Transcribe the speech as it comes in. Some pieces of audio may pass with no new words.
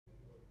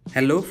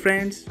Hello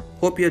friends,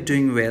 hope you're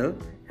doing well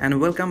and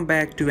welcome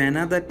back to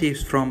another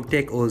tips from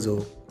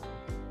TechOZO.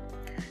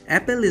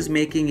 Apple is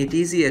making it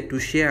easier to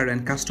share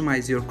and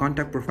customize your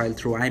contact profile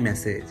through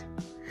iMessage.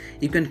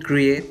 You can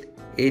create,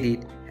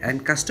 edit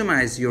and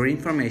customize your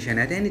information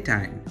at any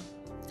time.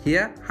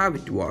 Here how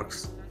it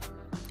works.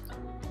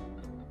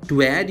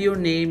 To add your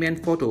name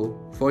and photo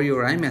for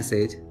your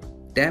iMessage,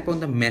 tap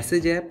on the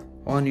Message app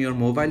on your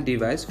mobile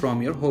device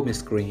from your home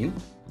screen.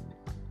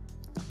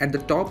 At the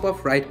top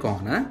of right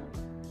corner,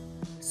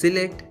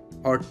 select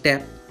or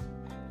tap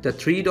the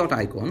three-dot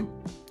icon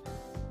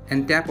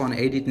and tap on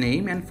Edit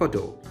Name and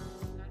Photo.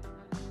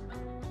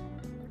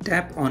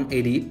 Tap on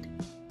Edit.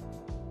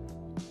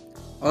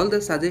 All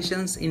the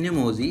suggestions in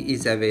emoji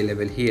is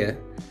available here.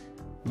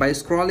 By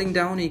scrolling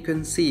down, you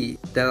can see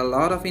there are a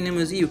lot of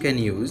emoji you can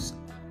use.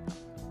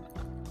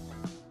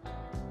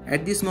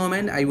 At this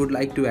moment, I would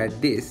like to add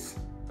this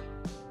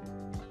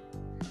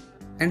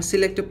and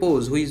select a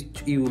pose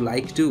which you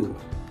like to.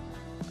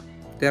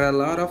 There are a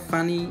lot of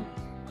funny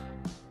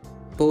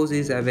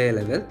poses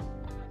available.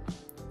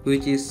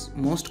 Which is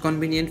most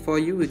convenient for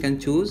you, you can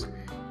choose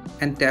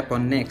and tap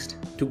on Next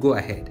to go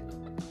ahead.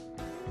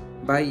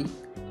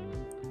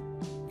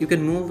 You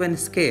can move and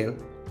scale.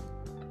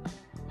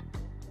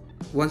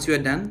 Once you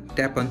are done,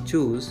 tap on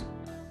Choose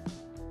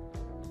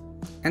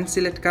and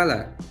select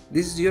color.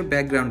 This is your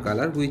background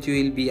color which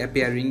will be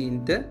appearing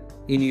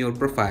in your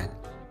profile.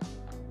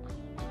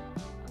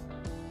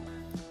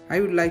 I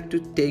would like to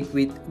take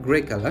with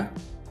gray color.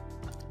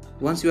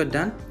 Once you are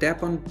done,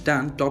 tap on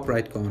Done top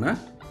right corner.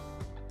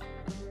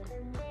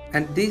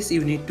 And this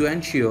you need to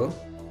ensure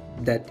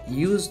that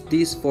use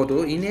this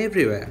photo in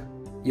everywhere.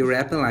 Your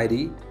Apple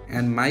ID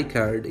and My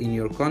Card in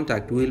your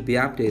contact will be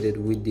updated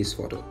with this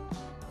photo.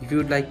 If you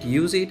would like to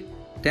use it,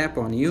 tap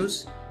on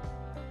Use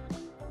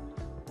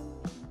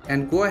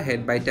and go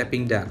ahead by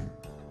tapping Done.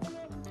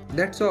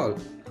 That's all.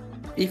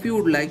 If you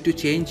would like to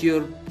change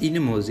your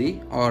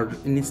emoji, or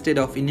instead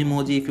of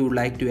emoji if you would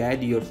like to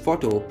add your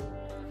photo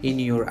in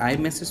your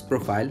iMessage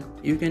profile,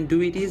 you can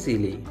do it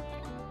easily.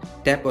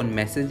 Tap on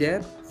Message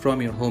app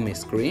from your home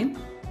screen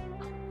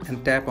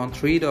and tap on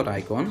three-dot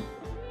icon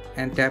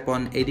and tap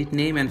on Edit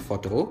Name and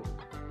Photo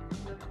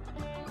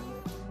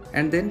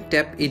and then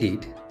tap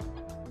Edit.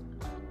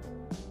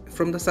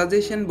 From the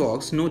suggestion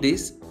box,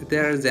 notice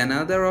there is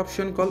another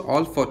option called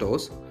All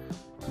Photos.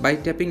 By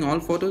tapping All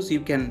Photos,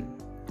 you can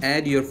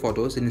add your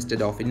photos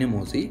instead of an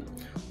emoji,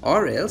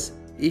 or else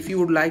if you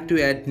would like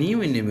to add new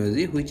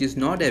emoji which is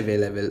not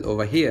available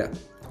over here,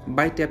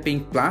 by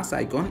tapping plus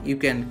icon you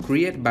can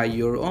create by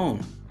your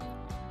own.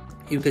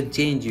 You can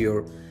change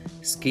your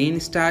skin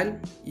style,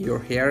 your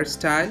hair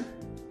style,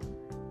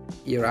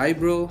 your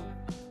eyebrow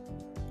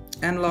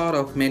and lot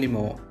of many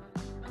more.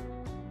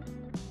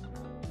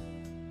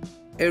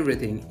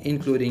 Everything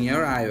including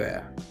your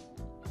eyewear.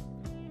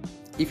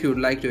 If you would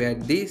like to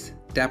add this,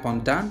 tap on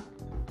Done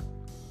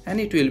and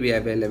it will be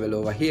available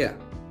over here.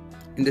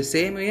 In the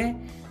same way,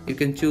 you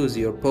can choose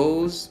your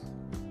pose,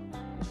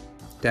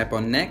 tap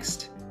on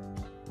Next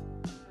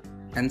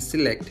and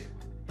select,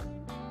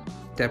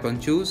 tap on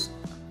Choose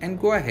and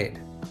go ahead.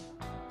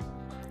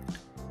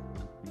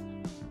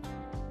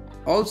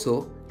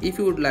 Also, if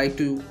you would like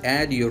to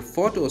add your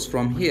photos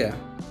from here,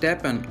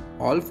 tap on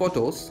All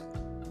Photos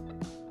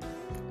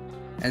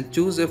and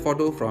choose a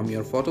photo from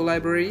your photo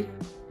library.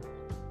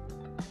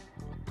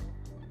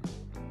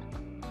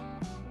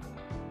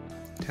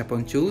 Tap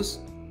on Choose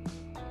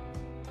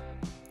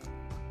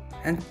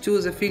and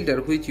choose a filter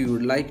which you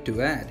would like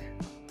to add.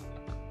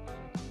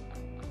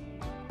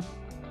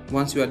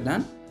 Once you are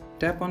done,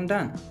 tap on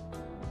Done.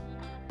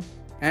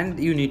 And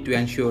you need to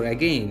ensure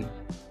again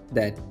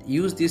that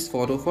use this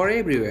photo for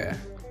everywhere.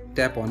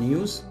 Tap on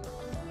Use.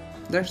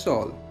 That's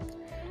all.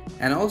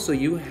 And also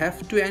you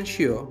have to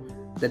ensure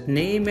that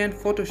name and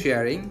photo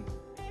sharing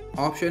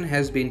option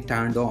has been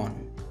turned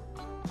on.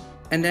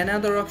 And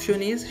another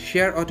option is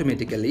Share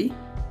Automatically.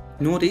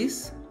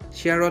 Notice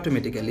Share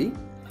Automatically.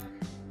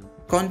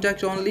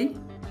 Contact only.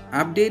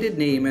 Updated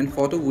name and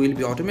photo will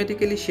be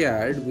automatically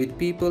shared with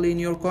people in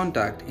your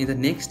contact in the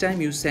next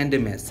time you send a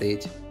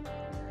message.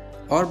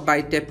 Or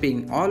by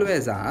tapping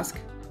Always Ask,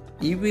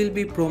 you will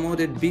be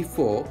promoted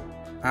before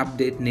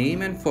update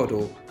name and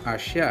photo are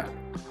shared.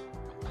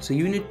 So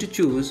you need to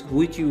choose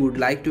which you would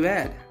like to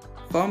add.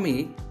 For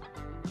me,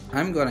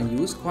 I'm gonna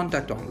use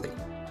Contact Only.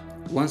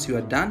 Once you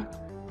are done,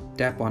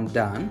 tap on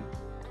Done.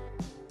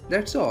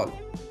 That's all.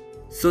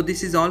 So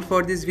this is all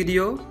for this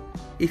video.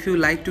 If you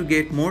like to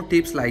get more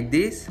tips like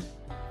this,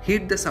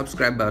 hit the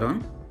subscribe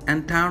button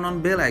and turn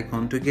on bell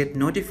icon to get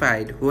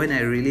notified when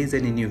I release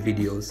any new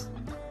videos.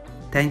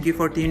 Thank you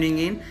for tuning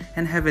in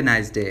and have a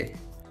nice day.